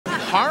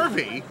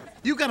Harvey?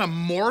 You got a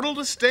mortal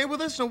to stay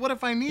with us? Or what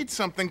if I need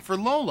something for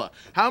Lola?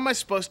 How am I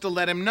supposed to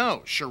let him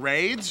know?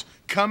 Charades?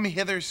 Come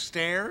hither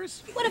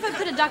stairs? What if I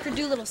put a Dr.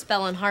 Dolittle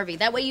spell on Harvey?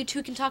 That way you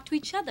two can talk to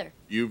each other.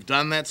 You've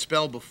done that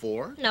spell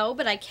before? No,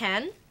 but I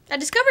can. I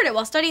discovered it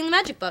while studying the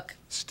magic book.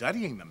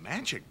 Studying the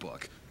magic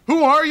book?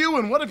 Who are you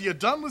and what have you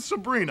done with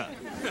Sabrina?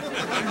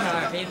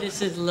 Harvey,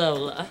 this is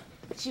Lola.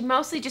 She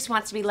mostly just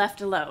wants to be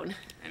left alone.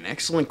 An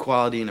excellent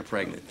quality in a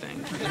pregnant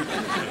thing.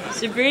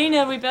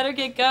 Sabrina, we better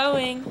get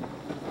going.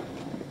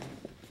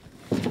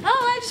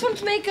 Oh, I just wanted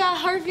to make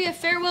Harvey a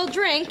farewell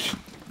drink.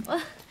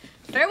 Well,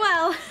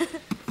 farewell.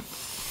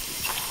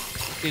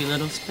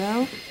 Dolittle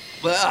spell?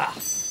 Blah.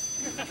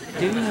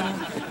 Dolittle.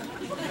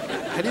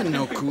 I didn't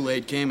know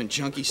Kool-Aid came in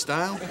chunky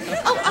style.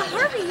 Oh,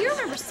 Harvey, you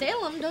remember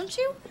Salem, don't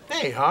you?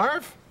 Hey,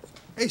 Harv.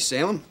 Hey,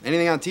 Salem,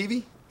 anything on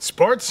TV?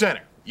 Sports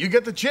Center. You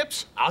get the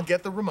chips, I'll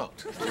get the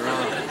remote. You're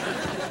on.